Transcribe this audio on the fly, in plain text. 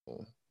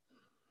Good.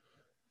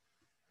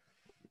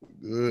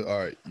 All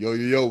right.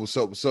 Yo. What's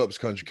up? What's up? It's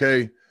Country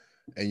K,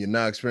 and you're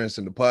now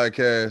experiencing the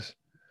podcast.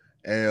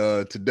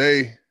 And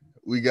today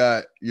we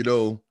got,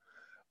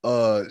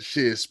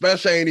 shit,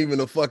 special ain't even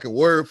a fucking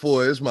word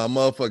for it. It's my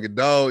motherfucking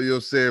dog, you know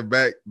what I'm saying?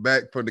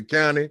 Back from the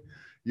county.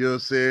 You know what I'm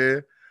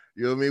saying?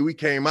 You know what I mean? We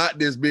came out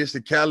this bitch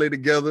to Cali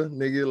together,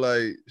 nigga.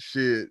 Like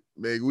shit,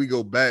 man, we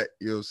go back,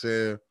 you know what I'm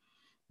saying?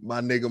 My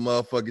nigga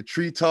motherfucking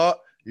Tree Talk,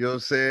 you know what I'm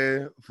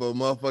saying? For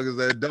motherfuckers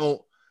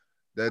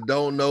that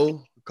don't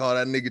know, call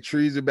that nigga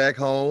Treasy back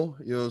home.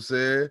 You know what I'm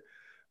saying?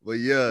 But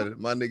yeah,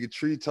 my nigga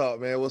Tree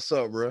Talk, man. What's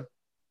up, bro?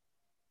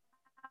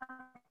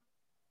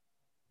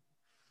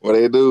 What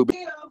they do?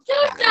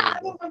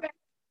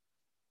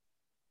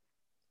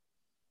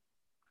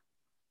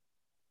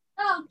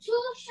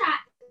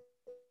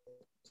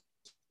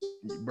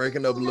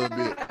 Breaking up a little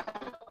bit.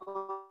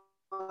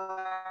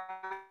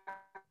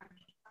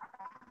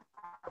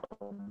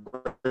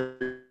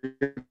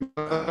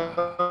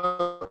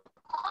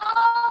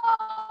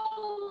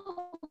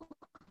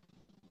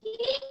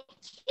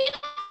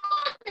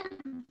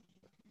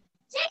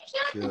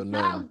 Still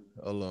nothing.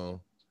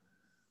 Hold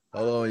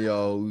on,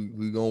 y'all.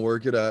 We gonna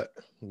work it out.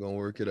 We're gonna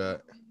work it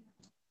out.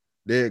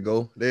 There you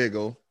go.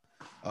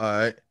 All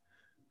right.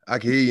 I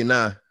can hear you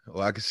now.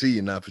 Or I can see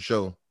you now for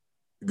sure.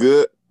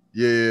 Good.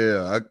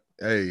 Yeah.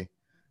 Hey,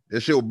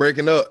 this shit was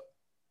breaking up.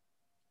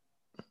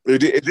 It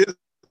did.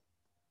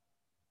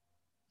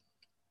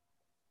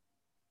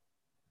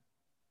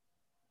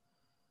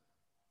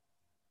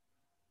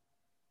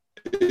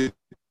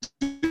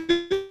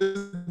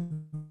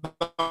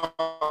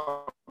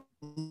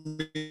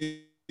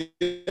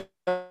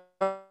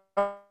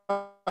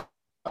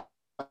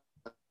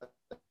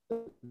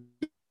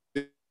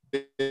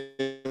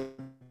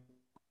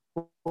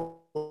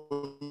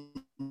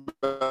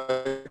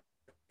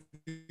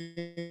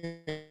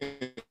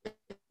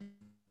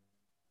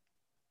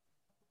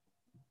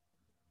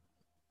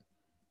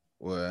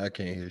 Well, I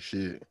can't hear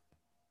shit.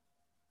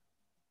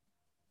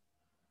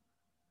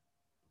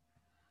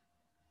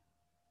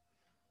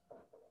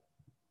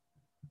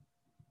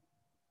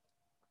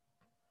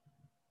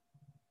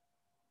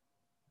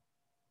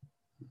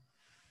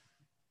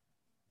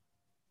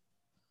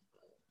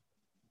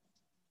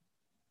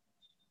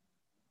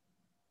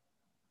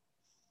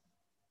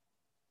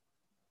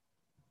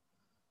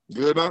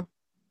 Good now?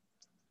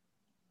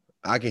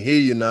 I can hear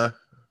you now.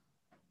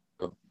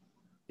 Oh.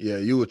 Yeah,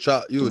 you were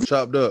chopped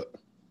up.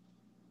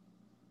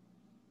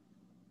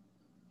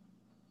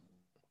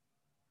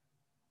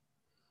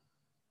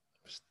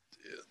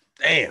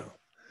 Damn.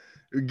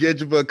 We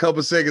get you for a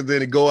couple seconds,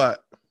 then it go out.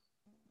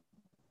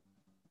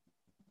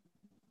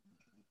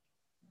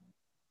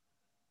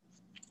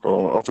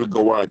 Oh, I'm finna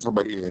go wide. Come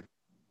back in.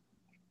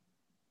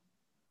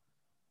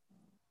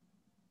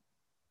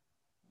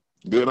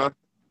 Good now?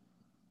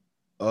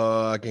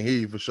 I can hear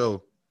you for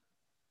sure.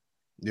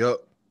 Yep.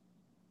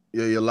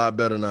 Yeah, you're a lot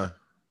better now.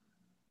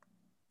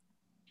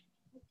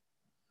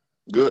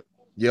 Good.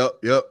 Yep.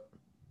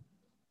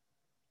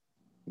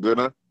 Good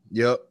now?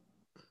 Yep.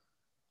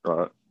 All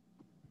right.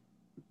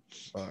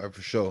 All right,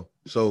 for sure.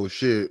 So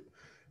shit,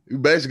 you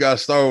basically got to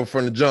start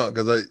from the jump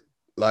because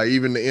like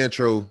even the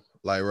intro,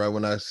 like right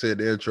when I said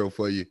the intro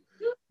for you,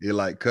 you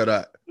like cut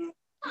out.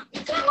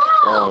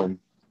 Damn,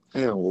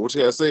 what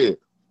you had said?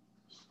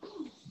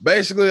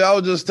 Basically, I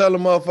was just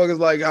telling motherfuckers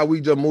like how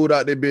we just moved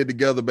out there bed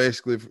together,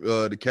 basically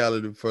the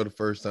Cali for the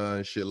first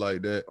time, shit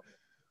like that.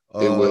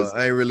 I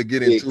ain't really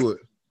get into it.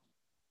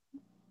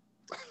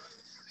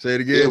 Say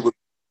it again.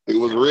 It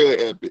was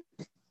real epic.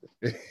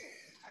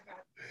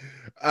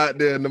 Out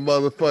there in the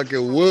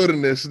motherfucking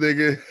wilderness,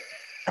 nigga.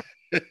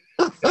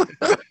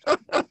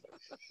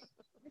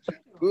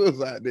 Who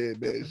was out there in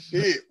that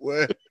shit,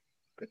 boy?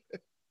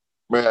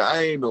 Man,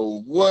 I ain't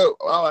know what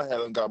all I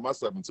hadn't got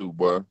myself into,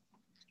 boy.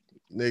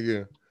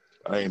 Nigga.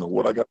 I ain't know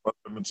what I got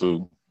myself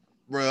into.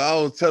 Bro, I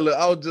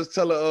was just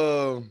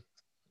telling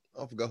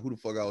I forgot who the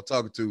fuck I was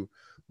talking to,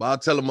 but I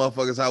was telling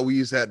motherfuckers how we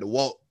used to have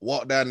to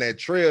walk down that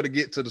trail to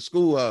get to the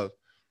schoolhouse.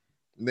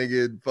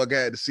 Nigga, fuck, I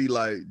had to see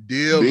like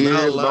deer, mountain and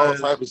all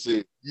lions. type of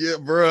shit. Yeah,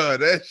 bro,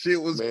 that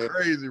shit was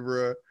crazy,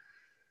 bro.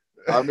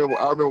 I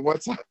remember one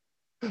time.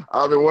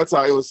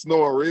 It was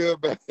snowing real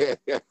bad.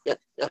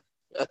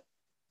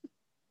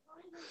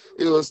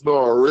 It was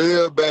snowing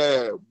real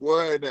bad,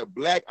 boy. And that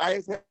black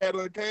ice had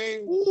on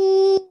came.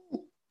 Ooh.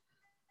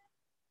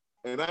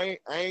 And I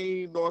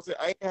ain't know what I'm saying.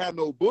 I ain't had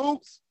no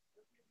boots,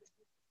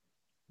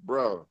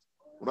 bro.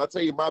 When I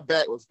tell you my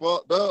back was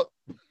fucked up,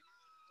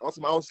 I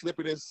was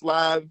slipping and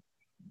sliding,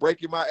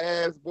 breaking my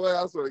ass, boy.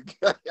 I was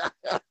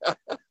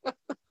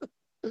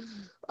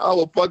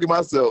fucking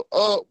myself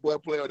up, boy,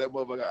 playing with that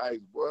motherfucking ice,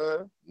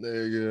 boy.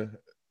 Nigga,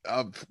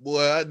 I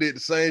did the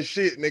same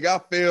shit,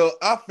 nigga.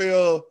 I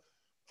fell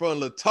from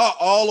the top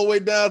all the way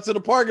down to the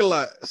parking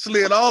lot,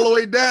 slid all the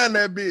way down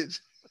that bitch.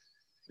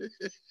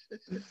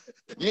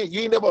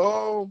 You ain't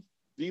never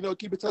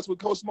keep in touch with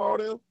Coach Small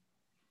then?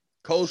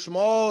 Coach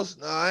Smalls?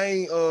 Nah,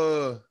 I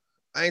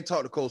ain't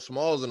talked to Coach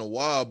Smalls in a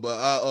while,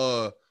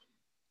 but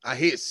I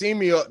hit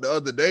Simi up the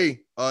other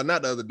day.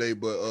 Not the other day,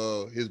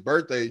 but his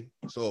birthday.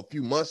 So a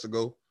few months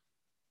ago.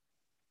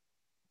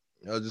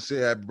 I just say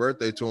happy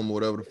birthday to him or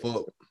whatever the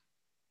fuck.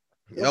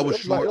 That was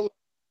short.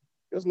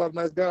 There's a lot of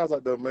nice guys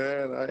out there,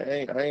 man.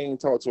 I ain't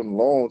talked to him in a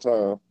long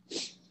time.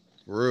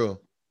 For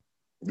real.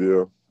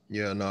 Yeah.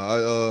 Yeah,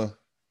 no.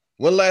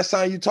 When last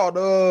time you talked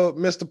to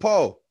Mr.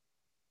 Paul?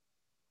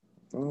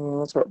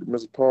 I talked to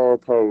Mr. Paul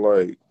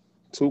probably like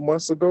 2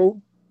 months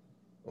ago.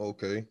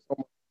 Okay.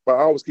 But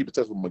I always keep in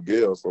touch with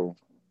Miguel, so.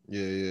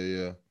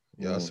 Yeah.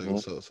 I say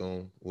what's up,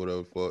 son.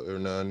 Whatever, fuck, every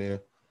now and then.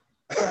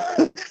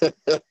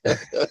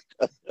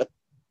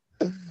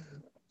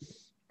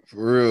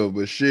 For real,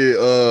 but shit.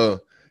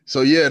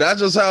 So yeah, that's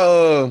just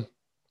how.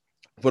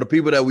 For the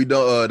people that we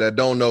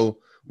don't know,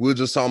 we are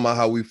just talking about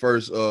how we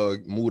first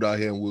moved out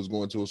here and we was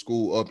going to a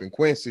school up in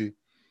Quincy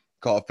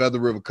called Feather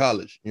River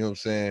College. You know what I'm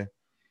saying?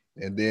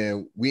 And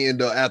then we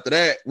end up after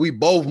that, we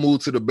both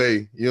moved to the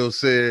Bay. You know what I'm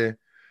saying?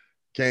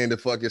 Came to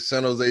fucking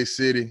San Jose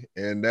City,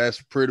 and that's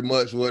pretty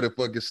much what the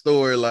fucking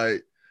story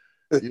like.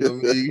 You know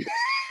what I mean?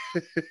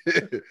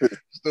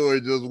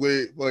 Story just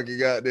went fucking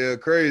goddamn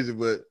crazy,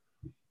 but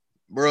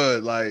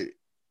bruh, like,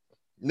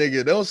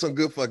 nigga, that was some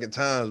good fucking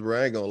times, bro.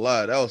 I ain't gonna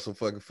lie, that was some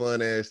fucking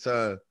fun ass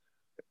time.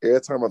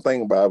 Every time I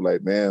think about it, I'm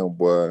like, damn,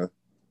 boy,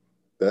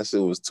 that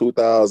shit was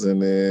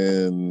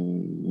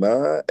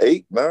 2009,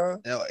 8,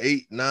 9?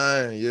 8,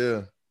 9,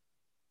 yeah.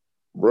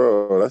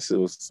 Bro, that shit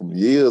was some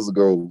years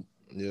ago.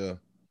 Yeah.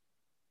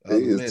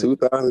 It is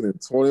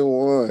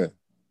 2021.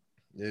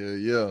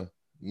 Yeah.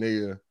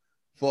 Nigga.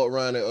 Fuck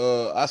around it.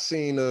 I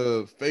seen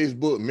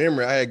Facebook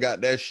memory. I had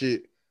got that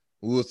shit.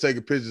 We was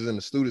taking pictures in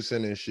the student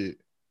center and shit.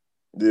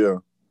 Yeah.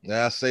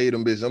 Now I saved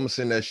them bitch. I'm gonna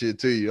send that shit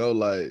to you. I was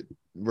like,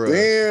 bro.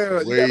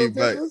 Damn, you got them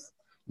pictures?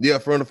 Yeah,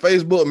 from the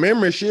Facebook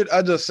memory shit.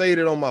 I just saved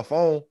it on my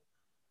phone.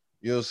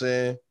 You know what I'm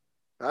saying?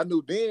 I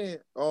knew then,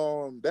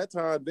 that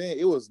time then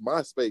it was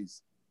MySpace.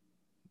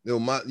 It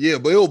was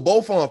but it was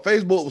both on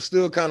Facebook was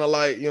still kind of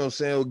like, you know what I'm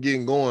saying, was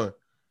getting going.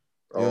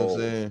 You know what I'm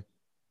saying?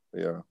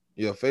 Yeah.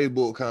 Yeah,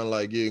 Facebook kind of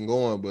like getting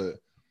going, but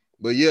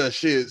yeah,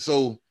 shit.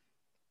 So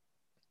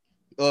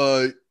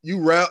you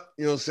rap,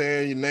 you know what I'm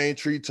saying, your name,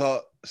 Tree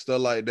Talk,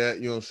 stuff like that,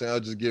 you know what I'm saying? I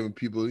was just giving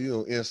people, you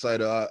know, insight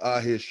of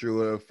our history or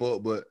whatever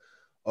fuck. But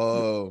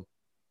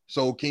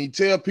so can you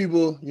tell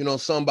people, you know,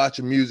 something about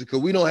your music?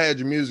 Because we don't have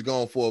your music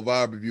on for a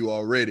vibe review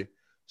already.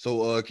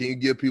 So can you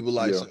give people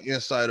like some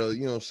insight of,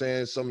 you know what I'm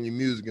saying, some of your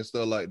music and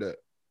stuff like that?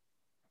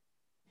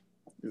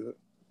 Yeah.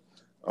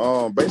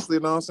 Basically,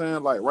 you know what I'm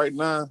saying? Like right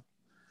now,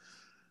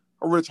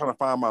 I'm really trying to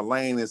find my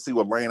lane and see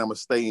what lane I'm gonna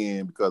stay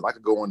in because I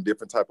could go on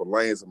different type of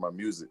lanes in my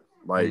music.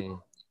 Like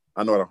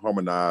I know how to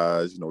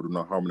harmonize, you know, do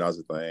not harmonize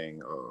a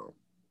thing.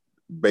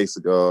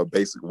 Basic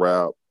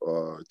rap,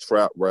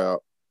 trap rap,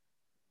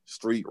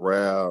 street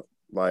rap.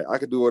 Like I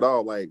could do it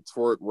all, like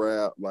twerk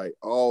rap, like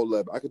all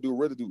of it. I could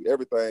really do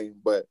everything,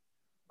 but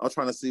I'm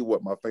trying to see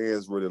what my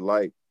fans really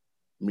like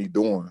me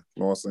doing.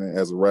 You know what I'm saying?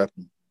 As a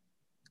rapper.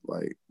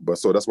 Like, but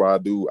so that's why I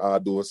do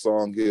a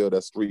song here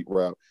that's street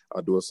rap. I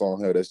do a song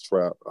here that's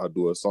trap. I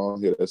do a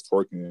song here that's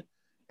twerking.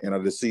 And I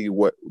just see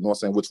what, you know what I'm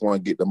saying, which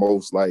one get the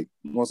most, like,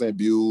 you know what I'm saying,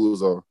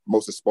 views or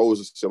most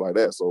exposure, shit like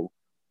that. So,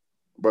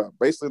 but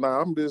basically now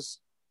I don't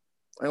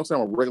say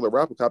I'm a regular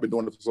rapper because I've been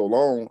doing it for so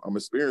long. I'm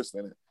experienced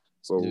in it.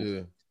 So,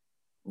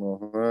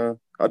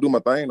 I do my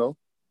thing though.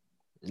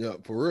 Yeah,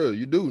 for real.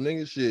 You do,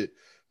 nigga, shit.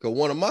 Cause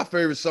one of my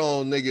favorite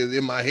songs, nigga,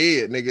 in my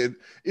head, nigga,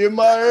 in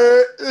my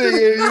head,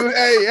 nigga,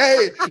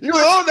 hey, you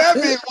was on that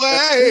bitch, boy.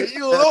 Hey,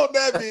 you was on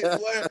that bitch,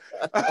 boy.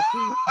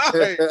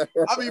 Hey,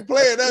 I be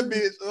playing that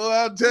bitch. Oh,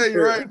 I'll tell you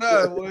right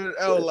now, boy.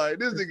 I was like,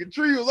 this nigga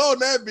Tree was on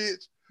that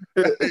bitch.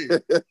 Hey,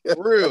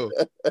 for real.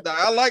 Now,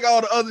 I like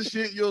all the other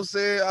shit, you know what I'm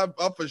saying?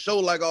 I for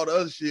sure like all the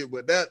other shit,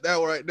 but that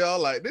right there, I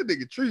like, this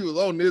nigga Tree was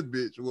on this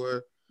bitch,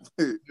 boy.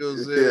 You know what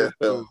I'm saying?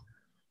 Yeah.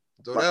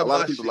 So a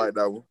lot of people shit. like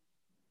that one.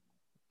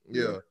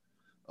 Yeah.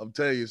 I'm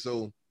telling you,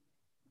 so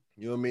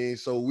you know what I mean.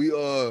 So we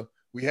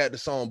had the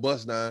song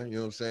Bust Down, you know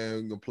what I'm saying.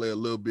 We're gonna play a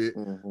little bit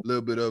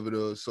of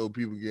it, so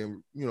people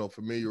can, you know,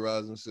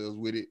 familiarize themselves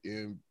with it,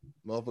 and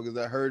motherfuckers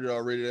that heard it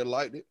already that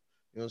liked it,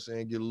 you know what I'm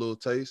saying, get a little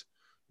taste.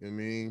 You know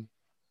what I mean,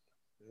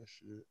 that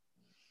shit.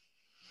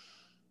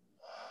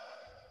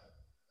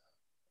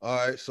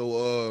 All right,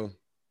 so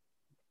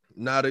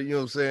now that, you know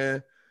what I'm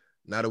saying,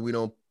 now that we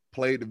don't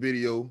play the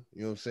video,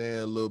 you know what I'm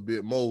saying, a little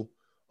bit more.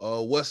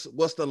 What's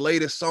the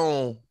latest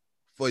song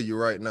for you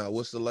right now?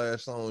 What's the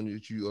last song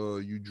that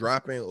you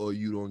dropping or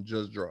you don't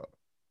just drop?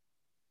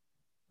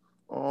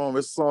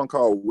 It's a song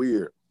called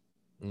Weird.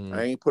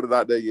 I ain't put it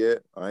out there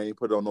yet. I ain't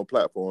put it on no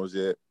platforms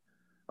yet.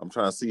 I'm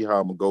trying to see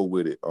how I'm gonna go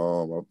with it.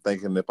 I'm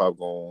thinking if I'm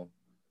gonna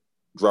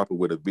drop it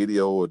with a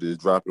video or just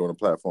drop it on the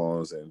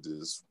platforms and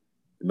just,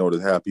 you know, to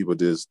have people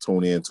just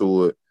tune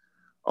into it.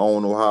 I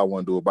don't know how I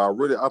want to do it, but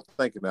I'm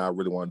thinking that I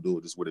really want to do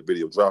it just with a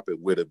video. Drop it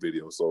with a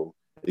video so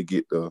it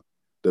get the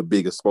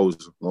big exposure.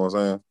 You know what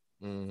I'm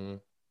saying?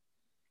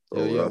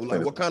 So, yeah.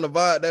 Like, what kind of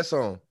vibe that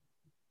song?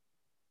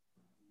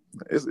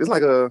 It's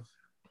like a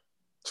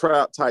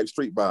trap type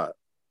street vibe.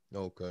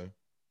 Okay.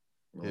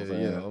 You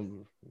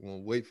know We're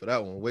gonna wait for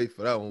that one. Wait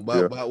for that one.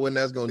 About when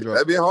that's gonna drop.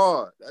 That'd be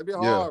hard. That'd be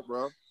hard,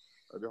 bro.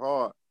 That'd be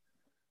hard.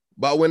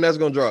 About when that's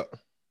gonna drop.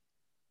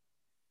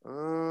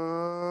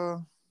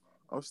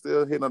 I'm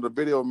still hitting on the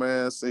video,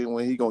 man, seeing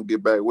when he gonna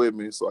get back with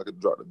me so I can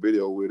drop the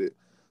video with it.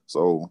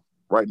 So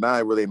right now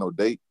it really ain't no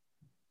date.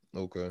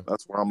 Okay.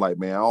 That's where I'm like,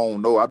 man, I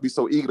don't know. I'd be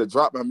so eager to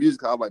drop my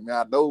music. I'm like, man,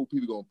 I know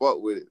people gonna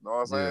fuck with it. You know what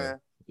I'm saying?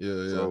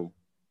 Yeah. So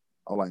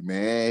I'm like,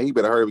 man, he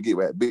better hurry up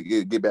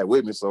and get back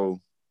with me. So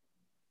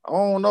I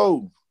don't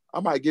know. I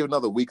might give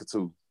another week or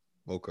two.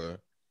 Okay.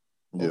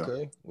 Yeah.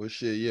 Okay. Well,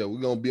 shit, yeah, we're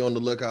gonna be on the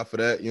lookout for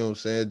that. You know what I'm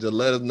saying? Just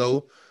let us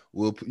know.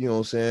 We'll, you know what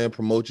I'm saying,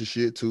 promote your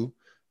shit too.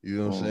 You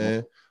know what I'm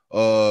saying?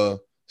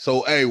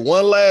 So hey,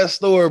 one last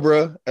story,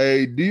 bro.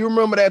 Hey, do you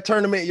remember that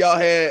tournament y'all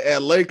had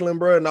at Lakeland,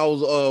 bro? And I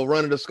was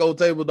running the scope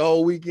table the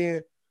whole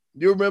weekend.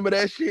 Do you remember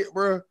that shit,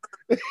 bro?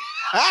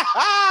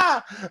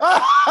 I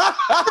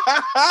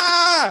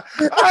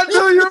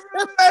knew you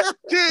remember that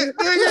shit,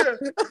 nigga.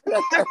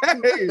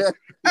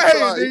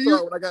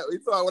 You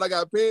saw when I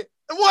got picked.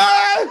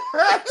 What?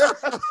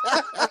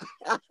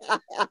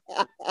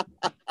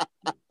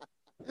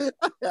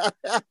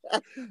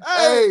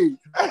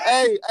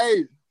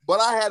 hey, but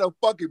I had a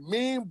fucking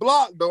mean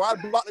block, though. I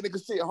blocked the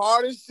nigga shit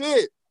hard as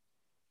shit.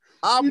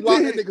 I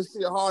blocked that nigga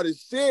shit hard as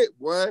shit,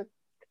 boy.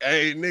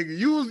 Hey, nigga,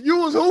 you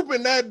was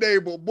hooping that day,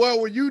 but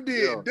boy, when you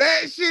did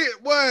that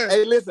shit, boy.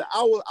 Hey, listen,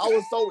 I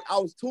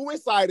was too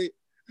excited,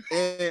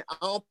 and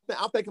I'm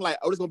thinking like,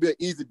 oh, this gonna be an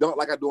easy dunk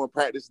like I do in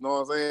practice. You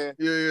know what I'm saying?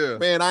 Yeah.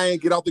 Man, I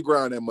ain't get off the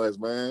ground that much,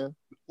 man.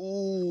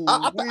 Ooh,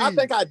 I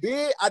think I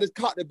did. I just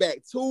caught the back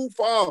too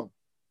far.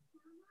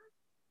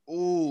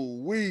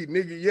 Ooh,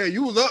 nigga, yeah,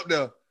 you was up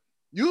there.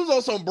 You was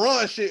on some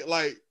Bron shit,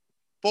 like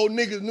 4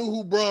 niggas knew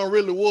who Bron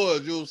really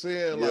was. You know what I'm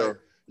saying? Yeah.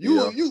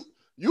 Like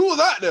you was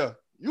out there.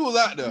 You was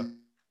out there.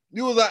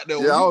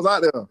 Yeah, I was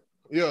out there.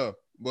 Yeah,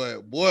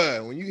 but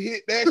boy, when you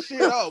hit that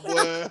shit out,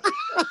 boy.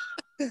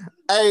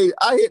 Hey,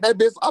 I hit that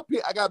bitch.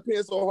 I got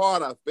pinned so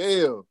hard I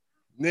fell.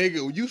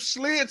 Nigga, you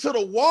slid to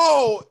the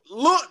wall,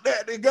 looked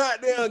at the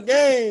goddamn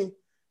game,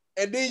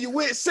 and then you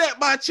went sat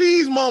by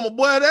Cheese Mama,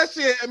 boy. That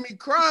shit had me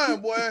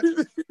crying, boy.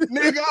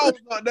 Nigga, I was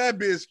like, that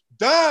bitch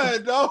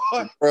dying, dog.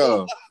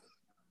 Bro,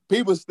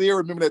 people still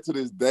remember that to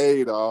this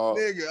day, dog.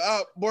 Nigga,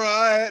 I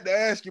had to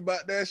ask you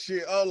about that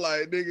shit. I was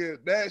like,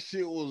 nigga, that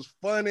shit was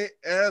funny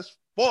as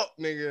fuck,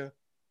 nigga.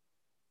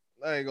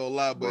 I ain't gonna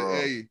lie, but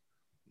hey,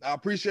 I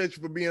appreciate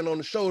you for being on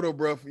the show, though,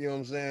 bro. You know what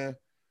I'm saying?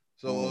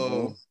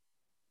 So,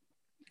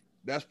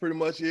 that's pretty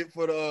much it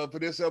for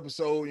this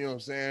episode. You know what I'm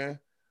saying?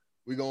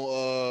 We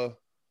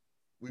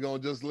gonna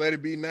just let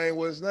it be named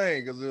what it's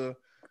named, because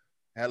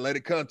I let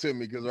it come to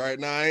me, because right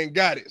now I ain't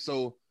got it.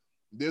 So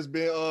this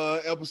been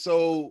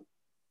episode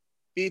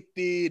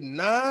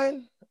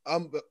 59.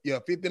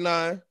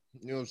 59.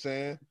 You know what I'm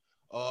saying?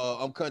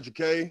 I'm Country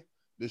K.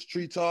 This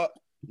Tree Talk.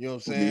 You know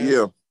what I'm saying?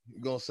 Yeah.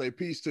 We're gonna say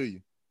peace to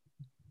you.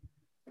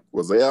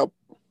 What's up?